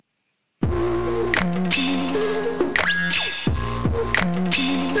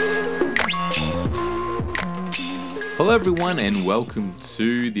Hello, everyone, and welcome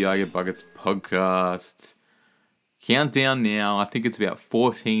to the I Get Buckets podcast. Countdown now. I think it's about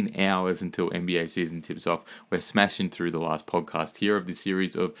 14 hours until NBA season tips off. We're smashing through the last podcast here of the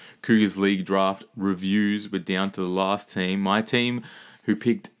series of Cougars League draft reviews. We're down to the last team. My team, who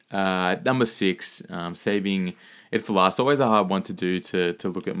picked number 6, saving it for last. Always a hard one to do to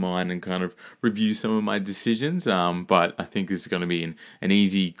look at mine and kind of review some of my decisions. But I think this is going to be an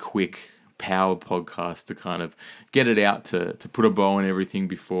easy, quick power podcast to kind of get it out to put a bow on everything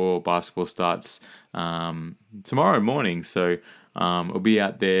before basketball starts tomorrow morning. So it'll be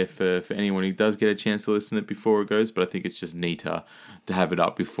out there for anyone who does get a chance to listen to it before it goes, but I think it's just neater to have it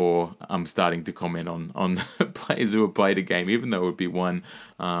up before I'm starting to comment on players who have played a game, even though it would be one.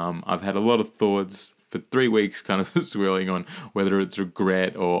 I've had a lot of thoughts for 3 weeks kind of swirling on whether it's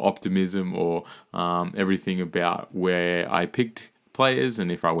regret or optimism or everything about where I picked players and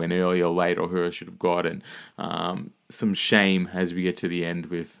if I went early or late or who I should have got, and some shame as we get to the end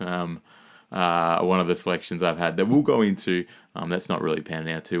with one of the selections I've had that we'll go into. That's not really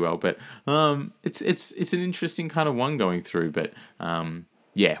panning out too well, but it's an interesting kind of one going through. But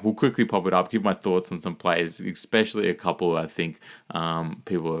yeah, we'll quickly pop it up, give my thoughts on some players, especially a couple I think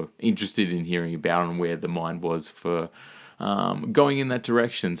people are interested in hearing about and where the mind was for going in that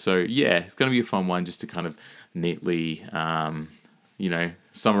direction. So yeah, it's going to be a fun one just to kind of neatly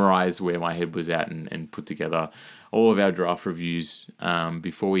summarize where my head was at and put together all of our draft reviews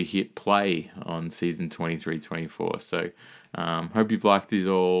before we hit play on season 23-24. So hope you've liked these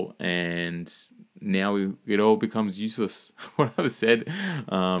all, and now it all becomes useless, what I've said,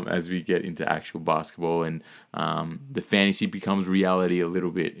 as we get into actual basketball and the fantasy becomes reality a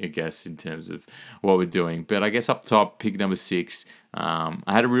little bit, I guess, in terms of what we're doing. But I guess up top, pick number 6, I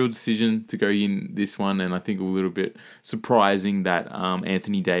had a real decision to go in this one, and I think a little bit surprising that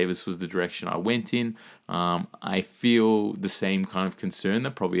Anthony Davis was the direction I went in. I feel the same kind of concern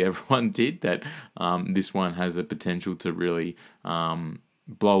that probably everyone did, that this one has a potential to really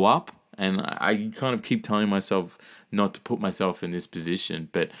blow up. And I kind of keep telling myself not to put myself in this position.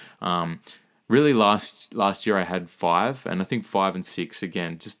 But really last year I had 5, and I think 5 and 6,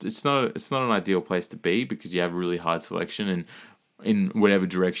 again, just it's not an ideal place to be because you have a really hard selection, and in whatever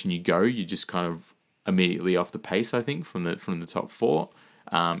direction you go, you just kind of immediately off the pace, I think, from the top 4,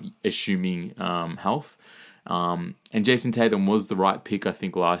 assuming health. And Jason Tatum was the right pick, I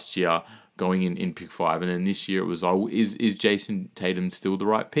think, last year, going in pick 5, and then this year it was, is Jason Tatum still the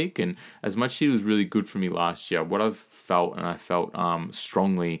right pick? And as much as he was really good for me last year, what I've felt, and I felt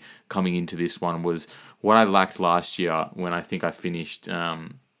strongly coming into this one, was what I lacked last year when I think I finished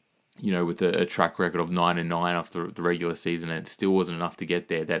with a track record of 9-9 after the regular season, and it still wasn't enough to get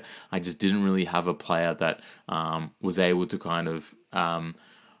there, that I just didn't really have a player that was able to kind of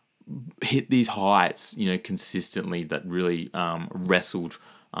hit these heights, consistently, that really wrestled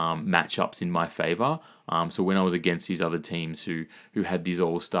matchups in my favor. So when I was against these other teams who had these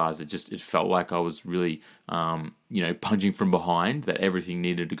all-stars, it felt like I was really punching from behind, that everything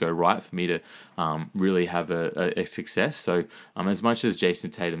needed to go right for me to really have a success. So as much as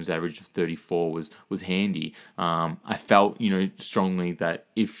Jason Tatum's average of 34 was handy, I felt strongly that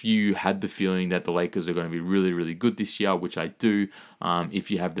if you had the feeling that the Lakers are going to be really, really good this year, which I do,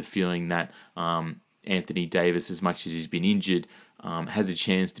 if you have the feeling that Anthony Davis, as much as he's been injured, has a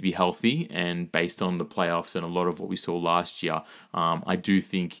chance to be healthy, and based on the playoffs and a lot of what we saw last year, I do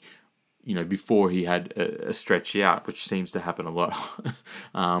think, before he had a stretch out, which seems to happen a lot,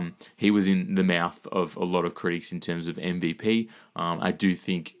 he was in the mouth of a lot of critics in terms of MVP. I do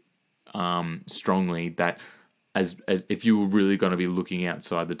think strongly that as if you were really going to be looking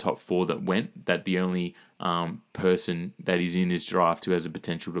outside the top 4 that went, that the only person that is in this draft who has a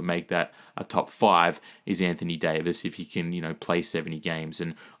potential to make that a top 5 is Anthony Davis, if he can, play 70 games.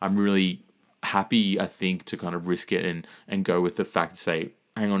 And I'm really happy, I think, to kind of risk it and go with the fact, say,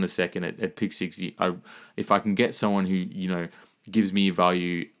 hang on a second, at pick 60, if I can get someone who, gives me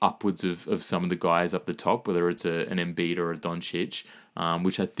value upwards of some of the guys up the top, whether it's an Embiid or a Doncic,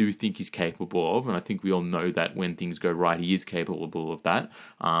 which I do think he's capable of, and I think we all know that when things go right, he is capable of that.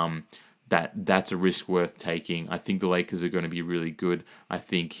 That's a risk worth taking. I think the Lakers are going to be really good. I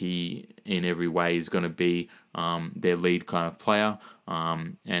think he, in every way, is going to be their lead kind of player,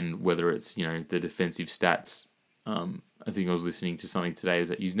 and whether it's the defensive stats. I think I was listening to something today, is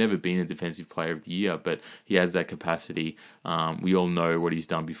that he's never been a defensive player of the year, but he has that capacity. We all know what he's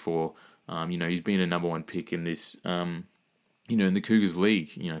done before. He's been a number 1 pick in this in the Cougars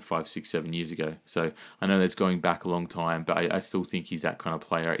League, 5, 6, 7 years ago. So I know that's going back a long time, but I still think he's that kind of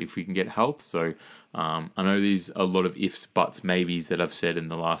player if we can get health. So I know there's a lot of ifs, buts, maybes that I've said in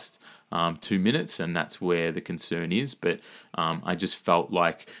the last 2 minutes, and that's where the concern is. But I just felt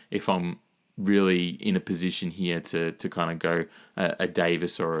like if I'm really in a position here to kind of go a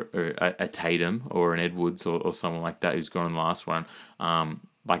Davis or a Tatum or an Edwards or someone like that who's gone in the last one,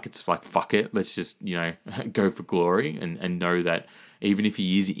 like it's like fuck it, let's just go for glory and know that even if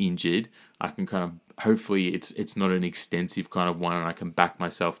he is injured, I can kind of hopefully it's not an extensive kind of one, and I can back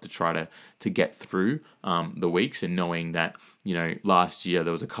myself to try to get through the weeks, and knowing that last year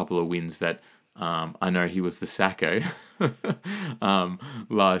there was a couple of wins that I know he was the Sacco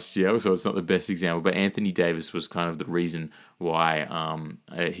last year, so it's not the best example. But Anthony Davis was kind of the reason why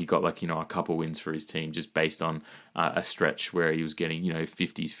he got a couple wins for his team, just based on a stretch where he was getting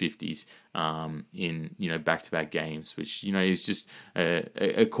 50s in back-to-back games, which is just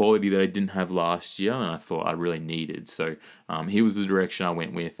a quality that I didn't have last year, and I thought I really needed. So he was the direction I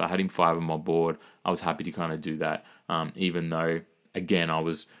went with. I had him 5 on my board. I was happy to kind of do that, even though, again, I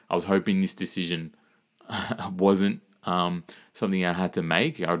was hoping this decision wasn't something I had to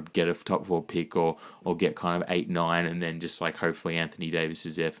make. I would get a top 4 pick or get kind of 8, 9, and then just hopefully Anthony Davis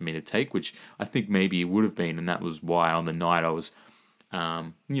is there for me to take, which I think maybe it would have been, and that was why on the night I was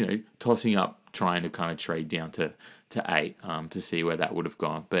tossing up, trying to kind of trade down to 8 to see where that would have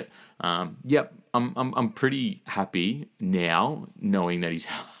gone. But yep, I'm pretty happy now knowing that he's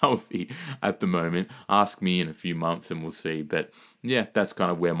healthy at the moment. Ask me in a few months and we'll see. But yeah, that's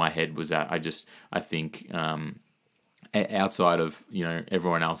kind of where my head was at. I think outside of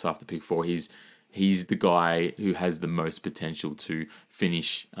everyone else after pick 4, he's the guy who has the most potential to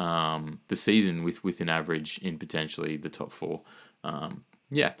finish the season with an average in potentially the top 4.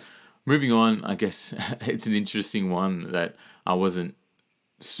 Yeah. Moving on, I guess it's an interesting one that I wasn't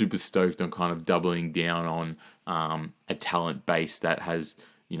super stoked on kind of doubling down on a talent base that has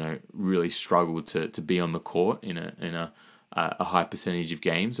really struggled to be on the court in a high percentage of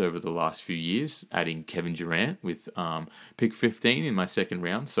games over the last few years, adding Kevin Durant with pick 15 in my second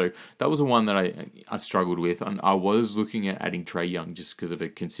round. So that was the one that I struggled with. And I was looking at adding Trae Young just because of a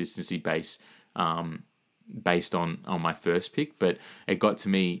consistency base based on my first pick, but it got to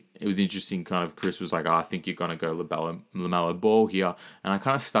me. It was interesting. Kind of Chris was like, I think you're going to go LaMelo Ball here. And I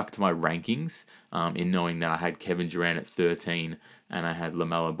kind of stuck to my rankings in knowing that I had Kevin Durant at 13 and I had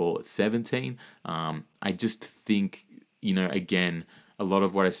LaMelo Ball at 17. I just think, again, a lot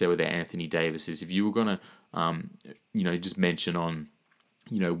of what I said with Anthony Davis is if you were going to, just mention on,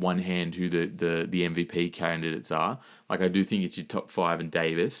 one hand who the MVP candidates are. I do think it's your top 5 and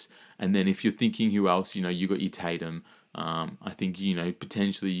Davis. And then if you're thinking who else, you got your Tatum. I think,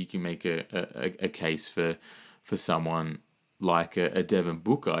 potentially you can make a case for someone like a Devin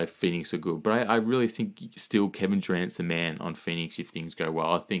Booker if Phoenix are good. But I really think still Kevin Durant's the man on Phoenix if things go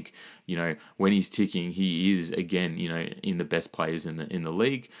well. I think, when he's ticking, he is, again, in the best players in the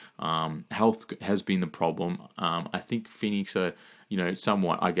league. Health has been the problem. I think Phoenix are,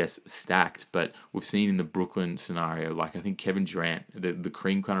 somewhat, I guess, stacked, but we've seen in the Brooklyn scenario, I think Kevin Durant, the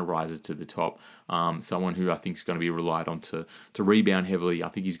cream kind of rises to the top. Someone who I think is going to be relied on to rebound heavily. I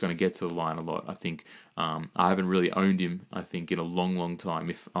think he's going to get to the line a lot. I think I haven't really owned him, I think, in a long, long time,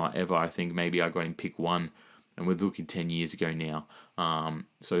 if ever. I think maybe I got him pick 1, and we're looking 10 years ago now.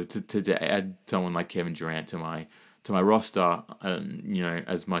 So to add someone like Kevin Durant to my roster,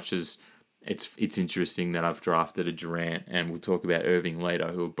 as much as it's interesting that I've drafted a Durant, and we'll talk about Irving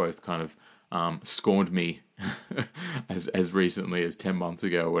later, who have both kind of scorned me as recently as 10 months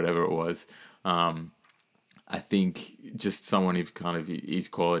ago or whatever it was. I think just someone of kind of his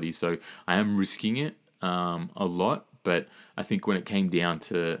quality. So I am risking it a lot, but I think when it came down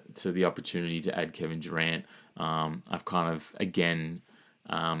to the opportunity to add Kevin Durant, I've kind of, again,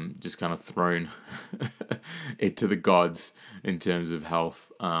 just kind of thrown it to the gods in terms of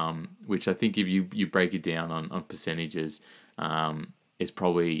health, which I think if you break it down on percentages, is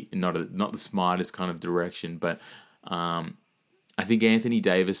probably not the smartest kind of direction. But I think Anthony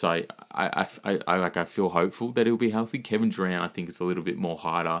Davis, I feel hopeful that he'll be healthy. Kevin Durant, I think it's a little bit more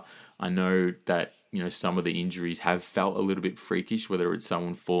harder. I know that some of the injuries have felt a little bit freakish, whether it's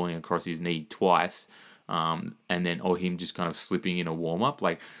someone falling across his knee twice. And then or him just kind of slipping in a warm-up.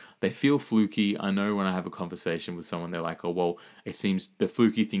 They feel fluky. I know when I have a conversation with someone, they're like, oh, well, it seems the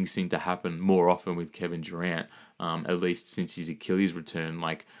fluky things seem to happen more often with Kevin Durant, at least since his Achilles return,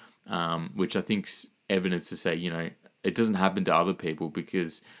 which I think's evidence to say, it doesn't happen to other people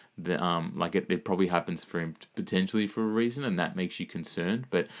because it probably happens for him potentially for a reason, and that makes you concerned.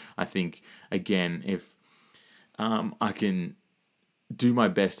 But I think, again, if I can do my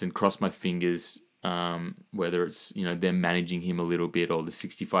best and cross my fingers, whether it's, them managing him a little bit or the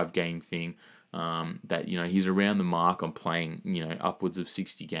 65 game thing, that, he's around the mark on playing, upwards of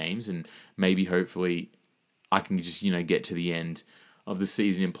 60 games, and maybe hopefully I can just, get to the end of the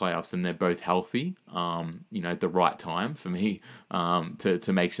season in playoffs and they're both healthy, at the right time for me,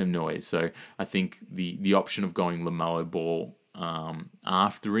 to make some noise. So I think the option of going LaMelo Ball,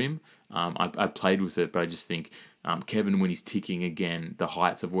 after him, I played with it, but I just think, Kevin, when he's ticking again, the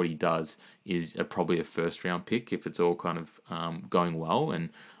heights of what he does is probably a first round pick if it's all kind of, going well. And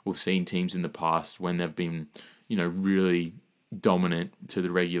we've seen teams in the past when they've been, really dominant to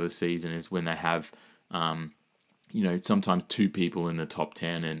the regular season is when they have, sometimes two people in the top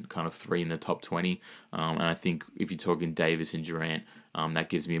 10 and kind of three in the top 20. And I think if you're talking Davis and Durant, that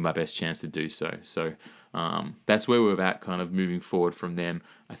gives me my best chance to do so. So that's where we're at kind of moving forward from them.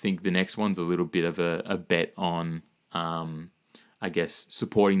 I think the next one's a little bit of a bet on, I guess,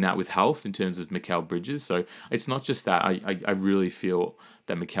 supporting that with health in terms of Mikal Bridges. So it's not just that. I really feel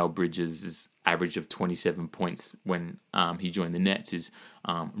that Mikal Bridges' average of 27 points when he joined the Nets is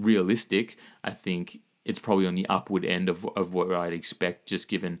realistic. I think it's probably on the upward end of what I'd expect, just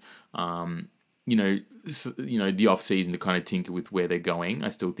given, the off season to kind of tinker with where they're going. I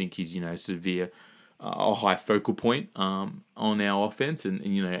still think he's, severe, a high focal point, on our offense and,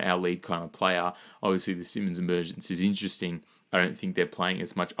 our lead kind of player. Obviously, the Simmons emergence is interesting. I don't think they're playing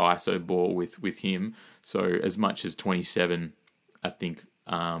as much ISO ball with him. So as much as 27, I think,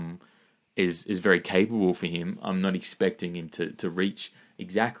 is very capable for him. I'm not expecting him to reach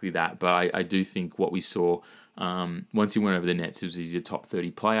exactly that, but I do think what we saw, once he went over the Nets, is he's a top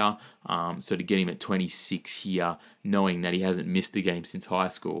 30 player. So to get him at 26 here, knowing that he hasn't missed a game since high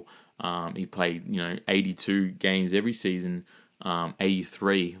school, he played 82 games every season,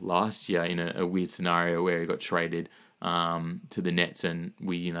 83 last year in a weird scenario where he got traded to the Nets, and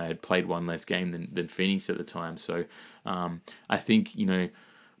we had played one less game than Phoenix at the time. So I think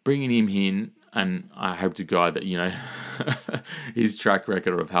bringing him in. And I hope to God that, his track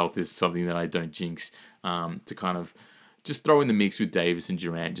record of health is something that I don't jinx, to kind of just throw in the mix with Davis and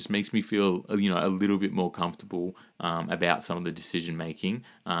Durant just makes me feel, a little bit more comfortable, about some of the decision making.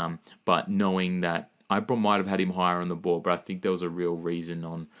 But knowing that I might have had him higher on the board, but I think there was a real reason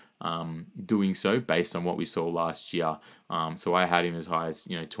on doing so based on what we saw last year. So I had him as high as,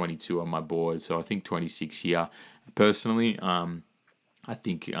 22 on my board. So I think 26 here. Personally, I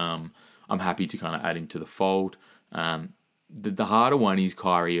think, I'm happy to kind of add him to the fold. The harder one is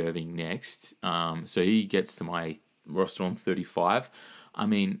Kyrie Irving next. So he gets to my roster on 35. I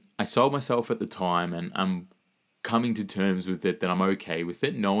mean, I sold myself at the time, and I'm coming to terms with it that I'm okay with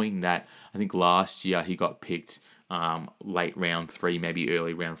it, knowing that I think last year he got picked, late round 3, maybe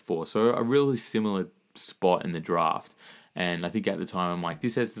early round 4. So a really similar spot in the draft. And I think at the time I'm like,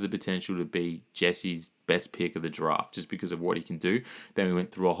 this has the potential to be Jesse's best pick of the draft just because of what he can do. Then we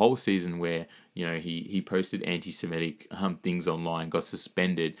went through a whole season where, he posted anti-Semitic things online, got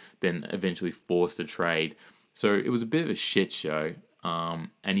suspended, then eventually forced a trade. So it was a bit of a shit show.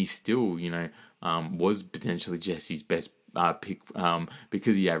 And he still, was potentially Jesse's best pick,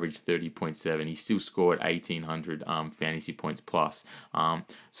 because he averaged 30.7. He still scored 1,800 fantasy points plus.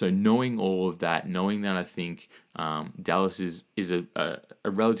 So knowing all of that, knowing that I think Dallas is a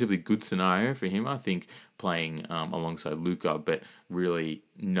relatively good scenario for him. I think playing alongside Luka, but really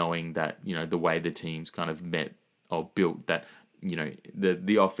knowing that the way the teams kind of met or built that.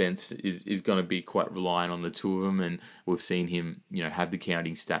 The offense is going to be quite reliant on the two of them, and we've seen him have the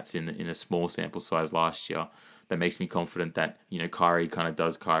counting stats in a small sample size last year. That makes me confident that Kyrie kind of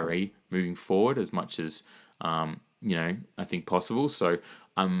does Kyrie moving forward as much as I think possible. So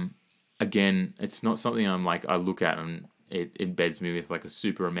again, it's not something I look at and it embeds me with like a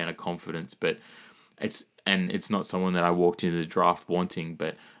super amount of confidence, but it's not someone that I walked into the draft wanting.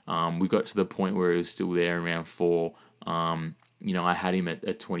 But we got to the point where he was still there in round 4. I had him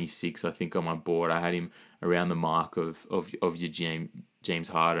at 26, I think, on my board. I had him around the mark of your James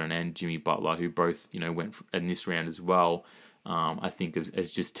Harden and Jimmy Butler, who both, went in this round as well. I think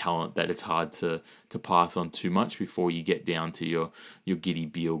as just talent that it's hard to pass on too much before you get down to your Giddy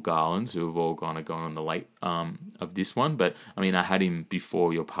Beal Garlands, who have all gone on the late of this one. But, I mean, I had him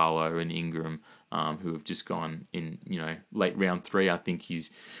before your Paolo and Ingram, who have just gone in, late round 3. I think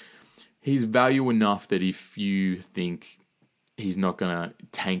he's value enough that if you think he's not going to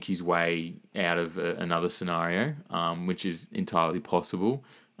tank his way out of another scenario, which is entirely possible,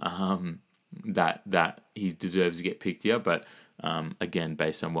 that he deserves to get picked here. But again,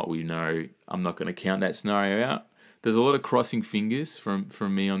 based on what we know, I'm not going to count that scenario out. There's a lot of crossing fingers from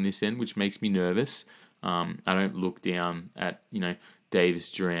me on this end, which makes me nervous. I don't look down at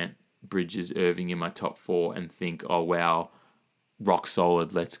Davis, Durant, Bridges, Irving in my top 4 and think, oh wow, rock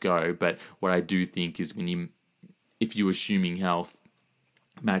solid, let's go. But what I do think is if you're assuming health,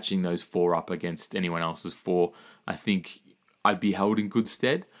 matching those 4 up against anyone else's 4, I think I'd be held in good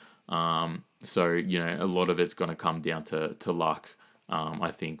stead. So, a lot of it's going to come down to luck,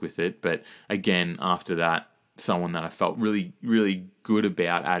 I think, with it. But again, after that, someone that I felt really, really good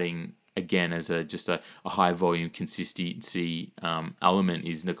about adding again as just a high volume consistency element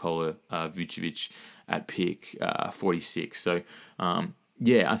is Nikola Vucevic at pick 46. So,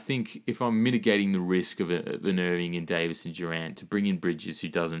 I think if I'm mitigating the risk of an Irving and Davis and Durant, to bring in Bridges, who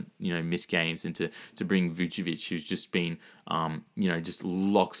doesn't, miss games, and to bring Vucevic, who's just been, just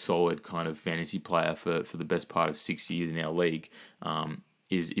lock solid kind of fantasy player for the best part of 6 years in our league,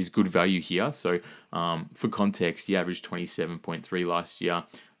 is good value here. So for context, he averaged 27.3 last year.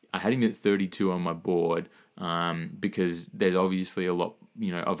 I had him at 32 on my board because there's obviously a lot,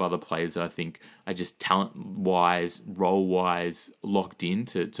 of other players that I think are just talent-wise, role-wise, locked in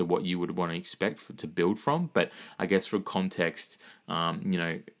to what you would want to expect to build from. But I guess for context,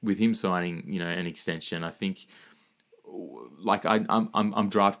 with him signing, an extension, I think I'm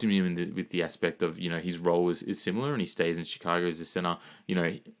drafting him with the aspect of, his role is similar and he stays in Chicago as a center.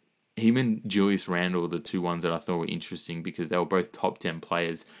 Him and Julius Randle are the two ones that I thought were interesting because they were both top 10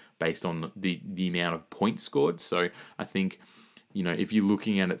 players based on the amount of points scored. So I think, if you're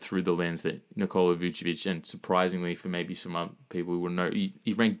looking at it through the lens that Nikola Vucevic, and surprisingly for maybe some other people who would know,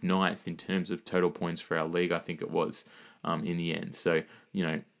 he ranked 9th in terms of total points for our league, I think it was, in the end. So,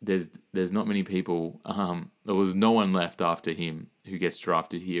 there's not many people, there was no one left after him who gets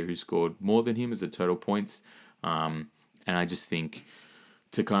drafted here who scored more than him as a total points. And I just think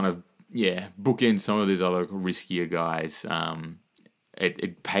to kind of, bookend some of these other riskier guys,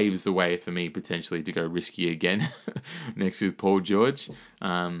 it paves the way for me potentially to go risky again next with Paul George.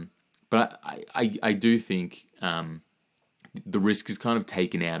 But I do think the risk is kind of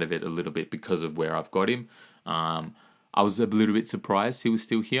taken out of it a little bit because of where I've got him. I was a little bit surprised he was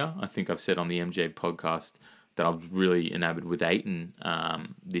still here. I think I've said on the MJ podcast that I was really enamored with Ayton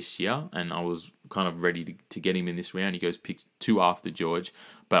this year, and I was kind of ready to get him in this round. He goes picks 2 after George,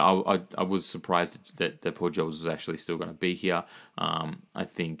 but I was surprised that Paul George was actually still going to be here. I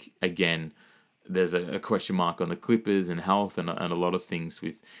think, again, there's a question mark on the Clippers and health and a lot of things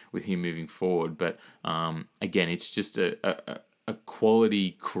with him moving forward. But again, it's just a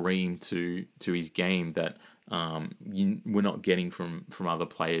quality cream to his game that we're not getting from other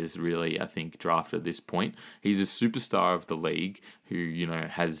players really, I think, drafted at this point. He's a superstar of the league who,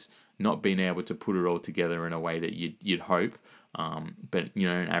 has not been able to put it all together in a way that you'd hope. But,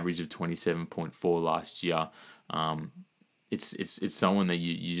 an average of 27.4 last year, it's someone that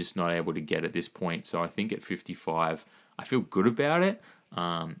you're just not able to get at this point. So I think at 55, I feel good about it.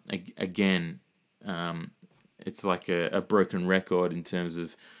 Again, it's like a broken record in terms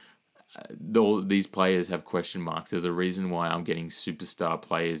of all these players have question marks. There's a reason why I'm getting superstar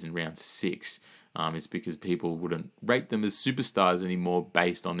players in round 6. It's because people wouldn't rate them as superstars anymore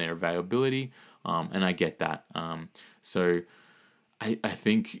based on their availability. And I get that. So I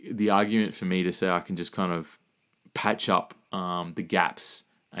think the argument for me to say I can just kind of patch up the gaps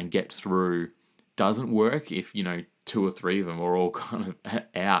and get through doesn't work if, 2 or 3 of them are all kind of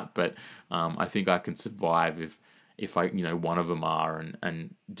out. But I think I can survive if I, one of them are,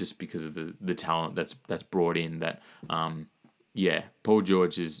 and just because of the talent that's brought in, that, Paul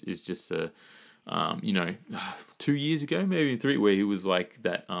George is just 2 years ago, maybe 3, where he was like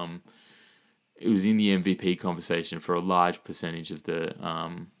that, it was in the MVP conversation for a large percentage of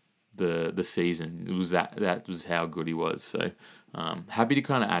the season. It was that was how good he was. So, happy to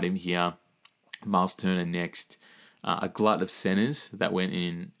kind of add him here. Miles Turner next. A glut of centers that went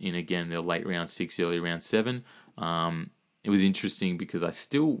in again, the late round 6, early round 7. It was interesting because I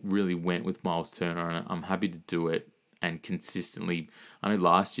still really went with Miles Turner, and I'm happy to do it and consistently. I know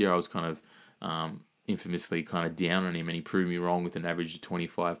last year I was kind of infamously kind of down on him, and he proved me wrong with an average of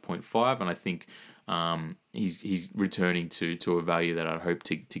 25.5, and I think he's returning to a value that I'd hope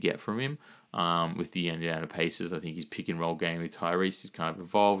to get from him. With the Indiana Pacers, I think his pick and roll game with Tyrese is kind of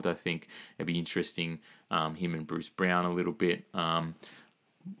evolved. I think it'd be interesting, him and Bruce Brown a little bit.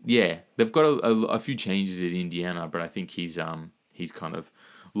 They've got a few changes at Indiana, but I think he's kind of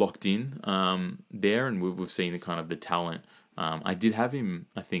locked in there, and we've seen the talent. I did have him,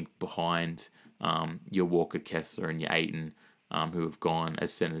 I think, behind your Walker Kessler and your Ayton, who have gone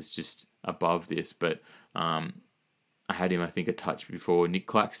as centers just above this, but I had him, I think, a touch before Nick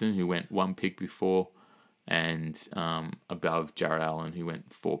Claxton, who went 1 pick before and above Jared Allen, who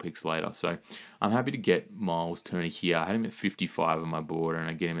went 4 picks later. So I'm happy to get Miles Turner here. I had him at 55 on my board, and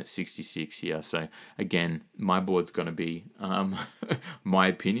I get him at 66 here. So again, my board's going to be my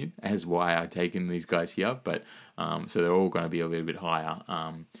opinion as why I've taken these guys here, but so they're all going to be a little bit higher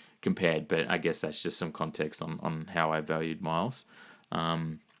compared. But I guess that's just some context on how I valued Miles.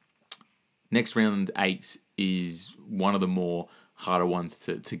 Next, round 8 is one of the more harder ones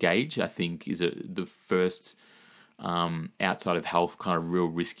to gauge. I think is the first outside of health kind of real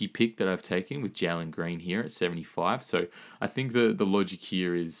risky pick that I've taken with Jalen Green here at 75. So I think the logic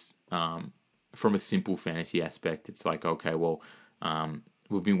here is from a simple fantasy aspect. It's like, okay, well,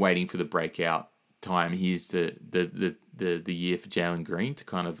 we've been waiting for the breakout time. Here's the year for Jalen Green to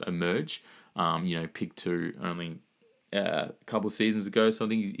kind of emerge. Pick 2 only a couple of seasons ago, so I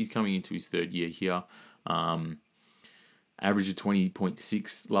think he's coming into his 3rd year here. Average of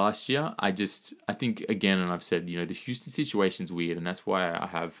 20.6 last year. I think, again, and I've said, the Houston situation's weird, and that's why I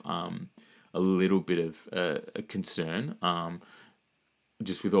have a little bit of a concern.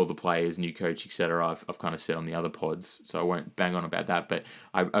 Just with all the players, new coach, etc. I've kind of said on the other pods, so I won't bang on about that. But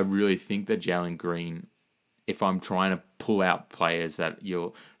I really think that Jalen Green, if I'm trying to pull out players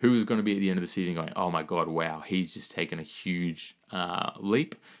who's going to be at the end of the season going, oh my God, wow, he's just taken a huge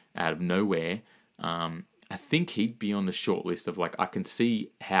leap out of nowhere. I think he'd be on the short list of I can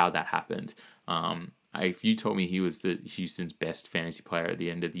see how that happened. If you told me he was the Houston's best fantasy player at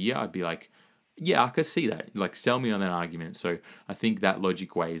the end of the year, I'd be like, yeah, I could see that. Sell me on that argument. So I think that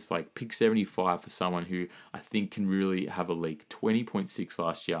logic way is pick 75 for someone who I think can really have a leak. 20.6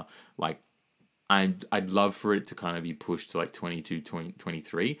 last year. I'd love for it to kind of be pushed to 22,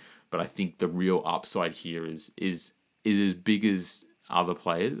 23, but I think the real upside here is as big as other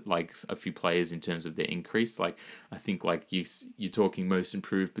players, a few players in terms of their increase. I think you're talking most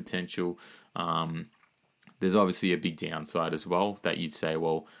improved potential. There's obviously a big downside as well that you'd say,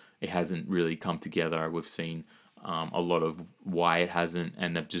 well, it hasn't really come together. We've seen a lot of why it hasn't,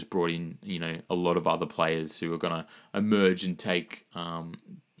 and they've just brought in a lot of other players who are going to emerge and take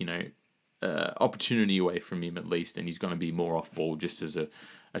opportunity away from him at least, and he's going to be more off ball just as a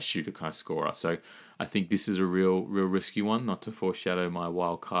shooter kind of scorer. So I think this is a real risky one, not to foreshadow my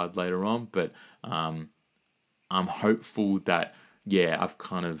wild card later on, but I'm hopeful that I've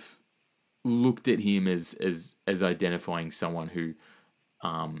kind of looked at him as identifying someone who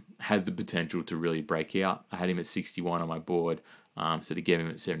has the potential to really break out. I had him at 61 on my board, so to get him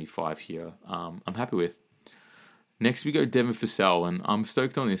at 75 here, I'm happy with. Next, we go Devin Vassell, and I'm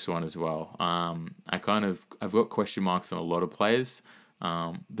stoked on this one as well. I've got question marks on a lot of players,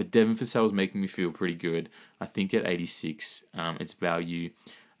 but Devin Vassell is making me feel pretty good. I think at 86, it's value.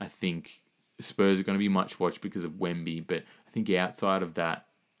 I think Spurs are going to be much watched because of Wemby, but I think outside of that,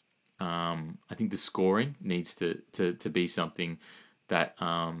 I think the scoring needs to be something that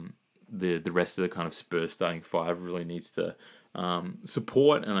the rest of the kind of Spurs starting 5 really needs to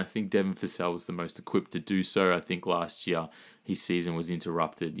support, and I think Devin Vassell was the most equipped to do so. I think last year his season was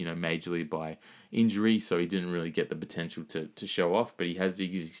interrupted, majorly by injury, so he didn't really get the potential to show off, but he has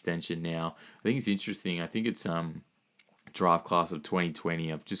his extension now. I think it's interesting. I think it's draft class of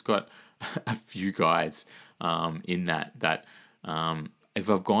 2020. I've just got a few guys in that if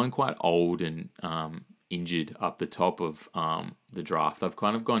I've gone quite old and injured up the top of the draft, I've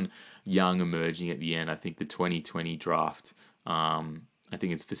kind of gone young emerging at the end. I think the 2020 draft, I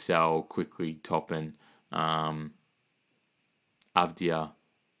think it's Vassell, Quickly, Toppin, Avdia,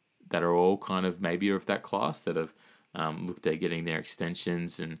 that are all kind of maybe of that class that have looked at getting their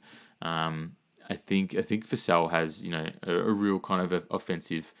extensions, and I think Vassell has a real kind of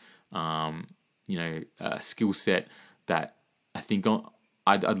offensive skill set that I think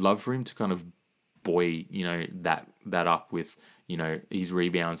I'd love for him to kind of buoy that up with his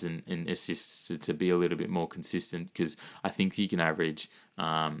rebounds and assists to be a little bit more consistent, because I think he can average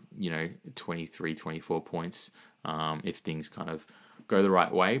 23, 24 points if things kind of go the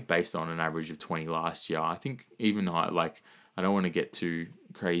right way based on an average of 20 last year. I think even I don't want to get too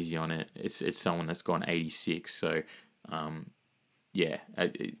crazy on it. It's someone that's gone 86, so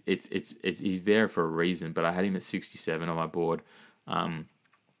it's he's there for a reason. But I had him at 67 on my board.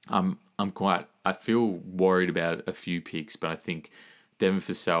 I feel worried about a few picks, but I think Devin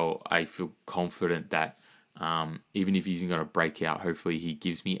Vassell, I feel confident that even if he's going to break out, hopefully he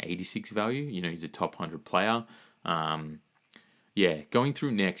gives me 86 value. He's a top 100 player. Going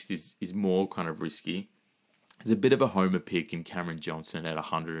through next is more kind of risky. There's a bit of a homer pick in Cameron Johnson at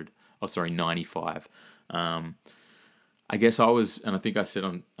 95. I guess I was, and I think I said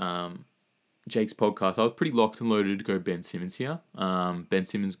on Jake's podcast, I was pretty locked and loaded to go Ben Simmons here. Ben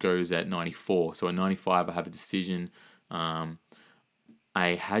Simmons goes at 94. So at 95, I have a decision. I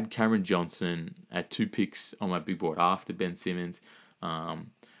had Cameron Johnson at 2 picks on my big board after Ben Simmons.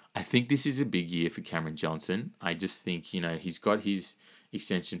 I think this is a big year for Cameron Johnson. I just think, he's got his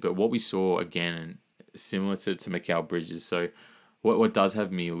extension, but what we saw again, and similar to Mikal Bridges, so what does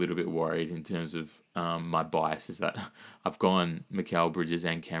have me a little bit worried in terms of my bias is that I've gone Mikal Bridges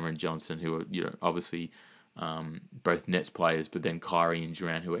and Cameron Johnson, who are obviously both Nets players, but then Kyrie and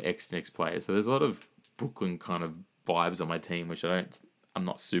Durant, who are ex-Nets players. So there's a lot of Brooklyn kind of vibes on my team, which I'm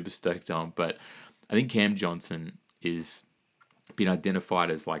not super stoked on. But I think Cam Johnson is been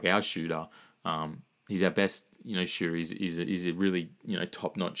identified as like our shooter. He's our best, shooter. He's a really,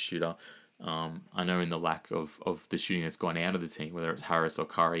 top-notch shooter. I know in the lack of the shooting that's gone out of the team, whether it's Harris or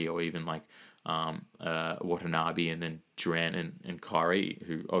Curry or even like Watanabe and then Durant and Kyrie,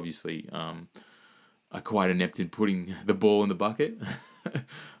 who obviously are quite inept in putting the ball in the bucket.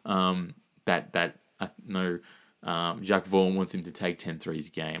 That I know Jacques Vaughn wants him to take 10 threes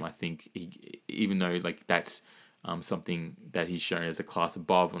a game. I think even though like that's something that he's shown as a class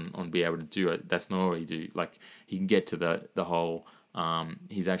above on be able to do it, that's not all he do. Like he can get to the whole.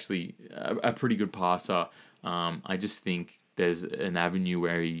 He's actually a pretty good passer. I just think there's an avenue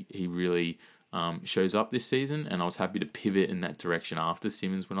where he really shows up this season, and I was happy to pivot in that direction after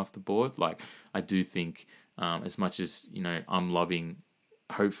Simmons went off the board. Like I do think, as much as I'm loving,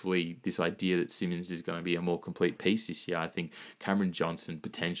 hopefully this idea that Simmons is going to be a more complete piece this year. I think Cameron Johnson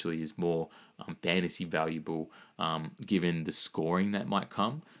potentially is more fantasy valuable, given the scoring that might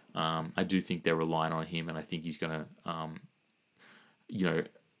come. I do think they're relying on him, and I think he's going to,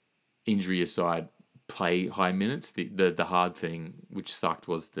 injury aside, play high minutes. The hard thing, which sucked,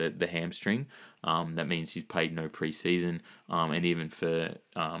 was the hamstring. That means he's played no preseason, and even for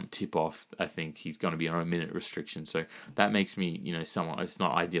tip off, I think he's going to be on a minute restriction. So that makes me, somewhat. It's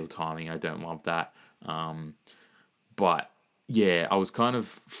not ideal timing. I don't love that, but yeah, I was kind of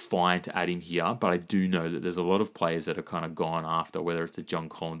fine to add him here. But I do know that there's a lot of players that are kind of gone after, whether it's a John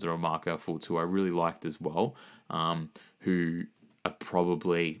Collins or a Marco Fultz, who I really liked as well, who are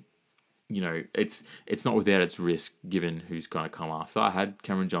probably, it's not without its risk given who's going to come after. I had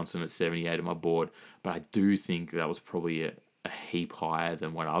Cameron Johnson at 78 on my board, but I do think that was probably a heap higher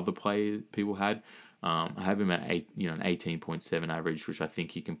than what other people had. I have him at an 18.7 average, which I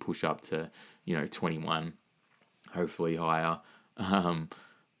think he can push up to 21, hopefully higher, and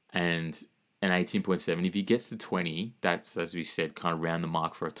an 18.7. If he gets to 20, that's, as we said, kind of round the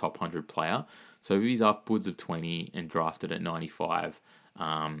mark for a top 100 player. So if he's upwards of 20 and drafted at 95,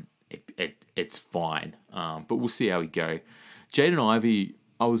 it's fine. But we'll see how we go. Jaden Ivey,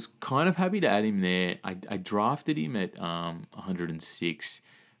 I was kind of happy to add him there. I drafted him at 106.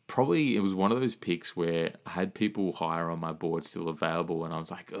 Probably it was one of those picks where I had people higher on my board still available, and I was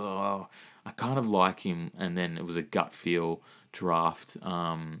like, oh, I kind of like him. And then it was a gut feel draft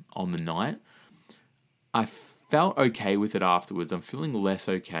on the night. I felt okay with it afterwards. I'm feeling less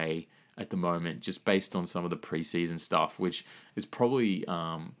okay at the moment, just based on some of the preseason stuff, which is probably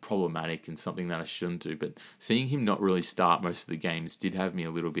problematic and something that I shouldn't do. But seeing him not really start most of the games did have me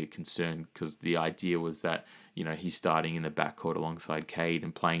a little bit concerned, because the idea was that he's starting in the backcourt alongside Cade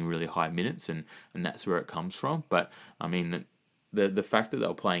and playing really high minutes, and that's where it comes from. But I mean, the fact that they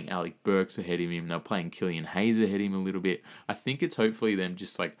were playing Alec Burks ahead of him, they're playing Killian Hayes ahead of him a little bit. I think it's hopefully them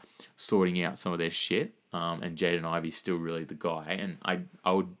just like sorting out some of their shit. And Jaden Ivey's still really the guy, and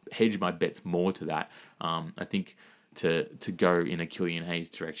I would hedge my bets more to that. I think to go in a Killian Hayes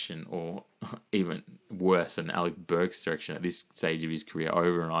direction, or even worse, an Alec Burks direction at this stage of his career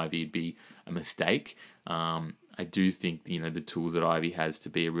over an Ivey would be a mistake. I do think the tools that Ivey has to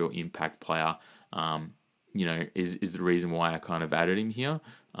be a real impact player, is the reason why I kind of added him here.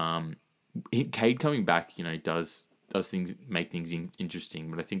 Cade coming back, does make things interesting,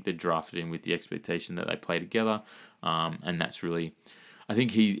 but I think they drafted him with the expectation that they play together, and that's really, I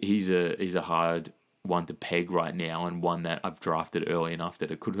think he's a hard one to peg right now, and one that I've drafted early enough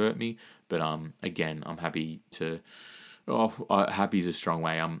that it could hurt me. But again, I'm happy to. Happy is a strong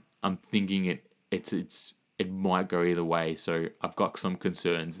way. I'm thinking it might go either way, so I've got some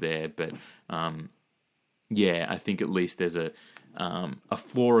concerns there, but yeah, I think at least there's a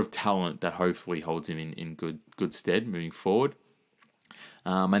floor of talent that hopefully holds him in good stead moving forward.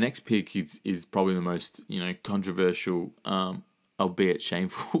 My next pick is probably the most controversial, albeit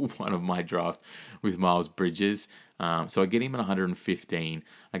shameful one of my draft, with Miles Bridges. So I get him at 115.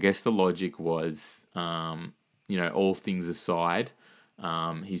 I guess the logic was, all things aside,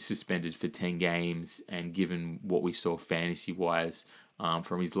 he's suspended for 10 games, and given what we saw fantasy wise,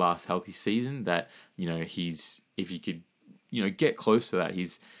 from his last healthy season. That if you could get close to that,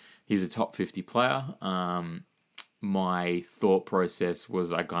 he's a top 50 player. My thought process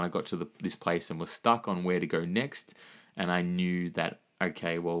was I kind of got to this place and was stuck on where to go next, and I knew that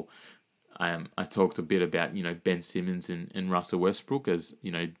okay, well, I talked a bit about Ben Simmons and Russell Westbrook as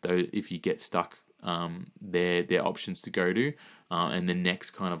if you get stuck, they're options to go to, and the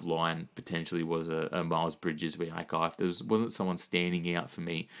next kind of line potentially was a Miles Bridges. Where like, if there wasn't someone standing out for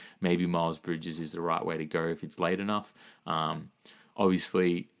me, maybe Miles Bridges is the right way to go if it's late enough.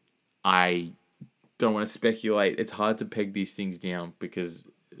 Obviously, I don't want to speculate. It's hard to peg these things down because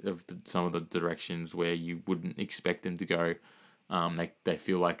of some of the directions where you wouldn't expect them to go. They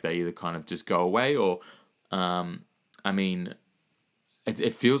feel like they either kind of just go away or, I mean,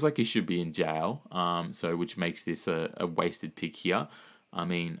 it feels like he should be in jail. So which makes this a wasted pick here. I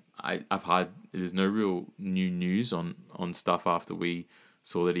mean, there's no real new news on stuff after we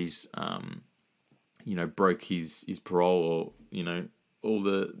saw that he's broke his parole, or all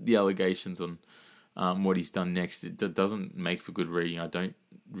the allegations on what he's done next. It doesn't make for good reading. I don't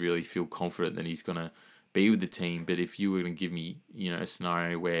really feel confident that he's gonna be with the team. But if you were going to give me, a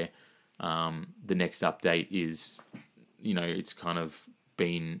scenario where the next update is, it's kind of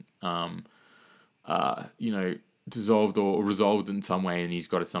been, dissolved or resolved in some way, and he's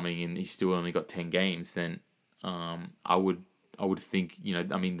got something, and he's still only got 10 games, then I would think,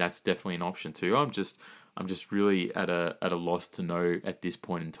 that's definitely an option too. I'm just really at a loss to know at this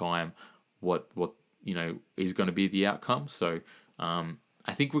point in time what is going to be the outcome. So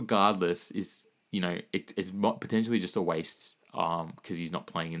I think regardless it's potentially just a waste because he's not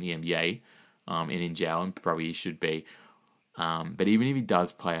playing in the NBA and in jail, and probably he should be. But even if he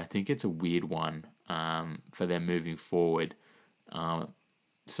does play, I think it's a weird one for them moving forward.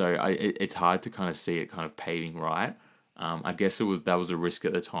 So it's hard to kind of see it kind of paving right. I guess that was a risk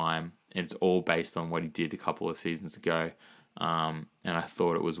at the time, and it's all based on what he did a couple of seasons ago. And I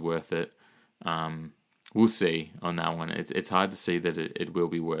thought it was worth it. We'll see on that one. It's hard to see that it will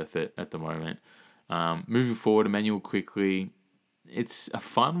be worth it at the moment. Moving forward, Emmanuel Quickley, it's a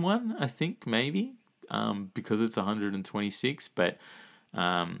fun one, I think, maybe, because it's 126. But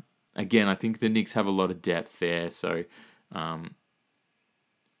again, I think the Knicks have a lot of depth there. So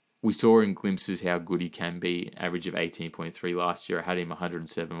we saw in glimpses how good he can be. Average of 18.3 last year. I had him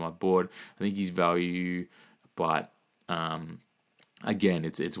 107 on my board. I think his value, but again,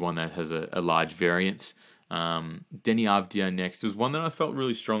 it's one that has a large variance. Denny Avdia next was one that I felt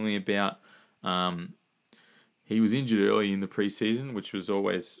really strongly about. He was injured early in the preseason, which was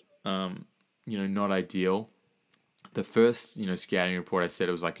always, not ideal. The first, scouting report I said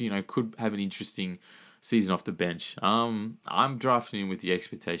it was like, could have an interesting season off the bench. I'm drafting him with the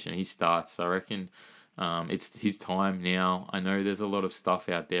expectation he starts. I reckon it's his time now. I know there's a lot of stuff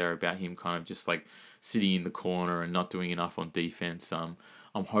out there about him kind of just like sitting in the corner and not doing enough on defense. I'm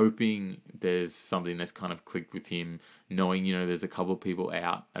hoping there's something that's kind of clicked with him, knowing, there's a couple of people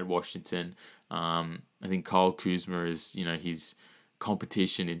out at Washington. I think Kyle Kuzma is, his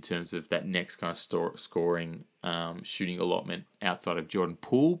competition in terms of that next kind of scoring, shooting allotment outside of Jordan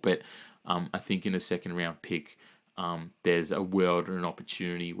Poole. But I think in a second round pick, there's a world or an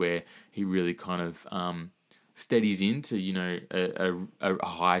opportunity where he really kind of steadies into a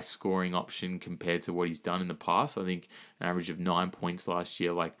high scoring option compared to what he's done in the past. I think an average of 9 points last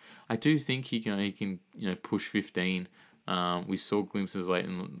year. Like, I do think he can push 15. We saw glimpses late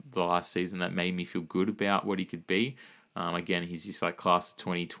in the last season that made me feel good about what he could be. Again, he's just like class of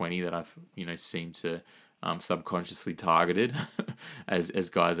 2020 that I've seemed to subconsciously targeted as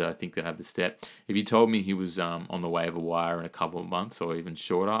guys that I think that have the step. If you told me he was on the waiver wire in a couple of months or even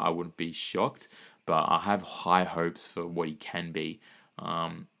shorter, I wouldn't be shocked. But I have high hopes for what he can be,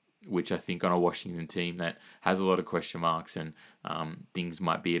 which I think on a Washington team that has a lot of question marks and things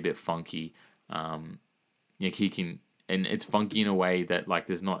might be a bit funky. He can, and it's funky in a way that like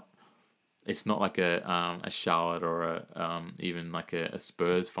it's not like a Charlotte or even like a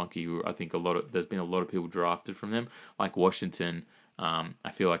Spurs funky. I think there's been a lot of people drafted from them, like Washington.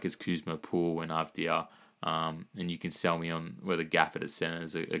 I feel like it's Kuzma, Poole, and Avdia, and you can sell me on whether Gafford at center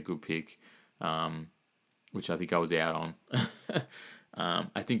is a good pick. Which I think I was out on.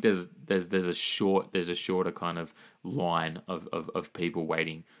 I think there's a shorter kind of line of people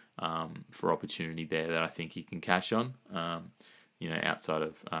waiting for opportunity there that I think he can cash on. Outside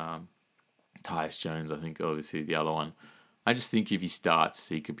of Tyus Jones, I think obviously the other one. I just think if he starts,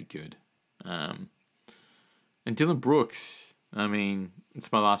 he could be good. And Dylan Brooks, I mean,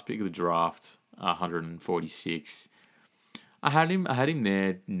 it's my last pick of the draft, 146. I had him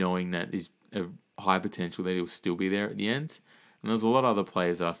there knowing that he's a high potential that he'll still be there at the end. And there's a lot of other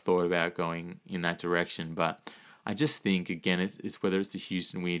players that I thought about going in that direction, but I just think, again, it's whether it's the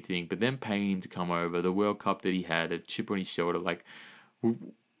Houston weird thing, but then paying him to come over, the World Cup that he had, a chip on his shoulder, like,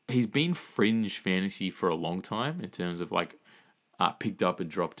 he's been fringe fantasy for a long time in terms of, like, picked up and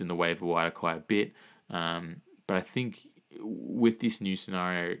dropped in the waiver wire quite a bit. But I think with this new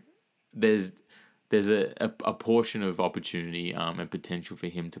scenario, there's a portion of opportunity and potential for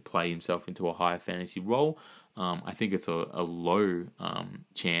him to play himself into a higher fantasy role. I think it's a low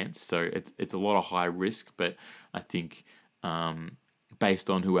chance, so it's a lot of high risk. But I think based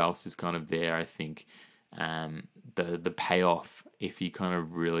on who else is kind of there, I think the payoff, if he kind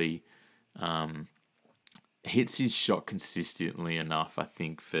of really hits his shot consistently enough, I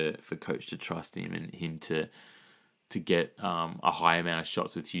think for coach to trust him and him to get a high amount of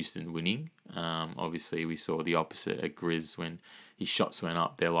shots with Houston winning. Obviously, we saw the opposite at Grizz when his shots went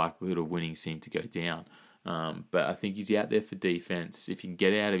up, their likelihood of winning seemed to go down. But I think he's out there for defense. If he can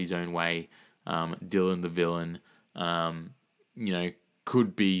get out of his own way, Dylan the villain,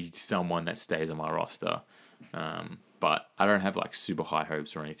 could be someone that stays on my roster. But I don't have like super high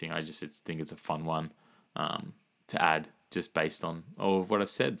hopes or anything. I just think it's a fun one to add just based on all of what I've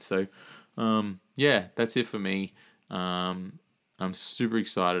said. So, that's it for me. I'm super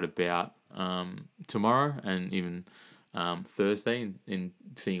excited about tomorrow and even Thursday in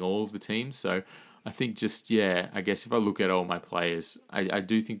seeing all of the teams. So I think I guess if I look at all my players, I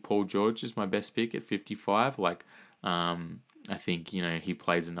do think Paul George is my best pick at 55. I think, he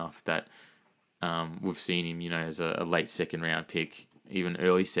plays enough that we've seen him, as a late second round pick, even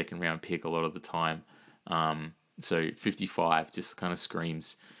early second round pick a lot of the time. So 55 just kind of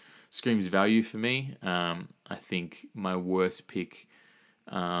screams value for me. I think my worst pick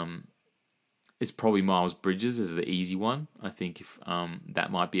is probably Miles Bridges as the easy one. I think if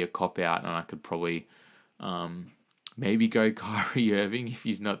that might be a cop out, and I could probably maybe go Kyrie Irving if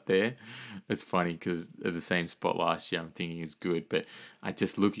he's not there. It's funny because at the same spot last year, I'm thinking he's good, but I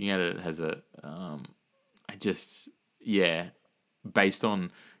just looking at it as based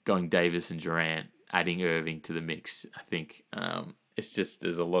on going Davis and Durant, adding Irving to the mix, I think it's just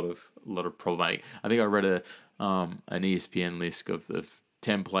there's a lot of problematic. I think I read an ESPN list of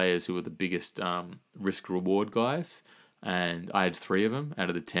 10 players who were the biggest risk reward guys, and I had 3 of them out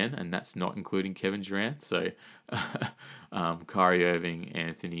of the 10, and that's not including Kevin Durant. So Kyrie Irving,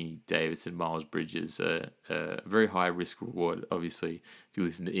 Anthony Davis, and Miles Bridges are very high risk reward. Obviously, if you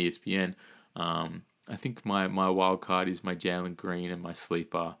listen to ESPN, I think my wild card is my Jalen Green, and my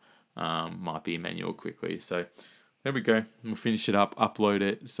sleeper might be Emmanuel Quickly. So there we go. We'll finish it up, upload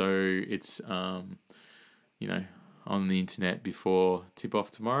it, so it's on the internet before tip off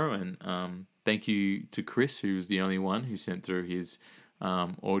tomorrow. And thank you to Chris, who was the only one who sent through his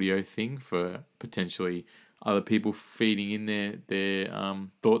audio thing for potentially other people feeding in their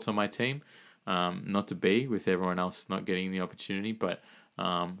thoughts on my team. Not to be with everyone else not getting the opportunity, but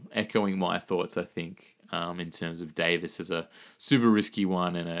echoing my thoughts, I think, in terms of Davis as a super risky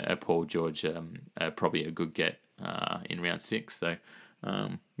one, and a Paul George probably a good get in round 6. So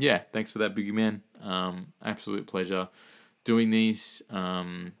thanks for that, Biggie Man. Absolute pleasure doing these,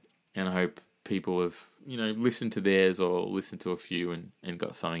 and I hope people have listened to theirs or listened to a few and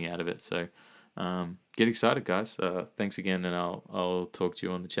got something out of it. So get excited, guys. Thanks again, and I'll talk to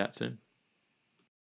you on the chat soon.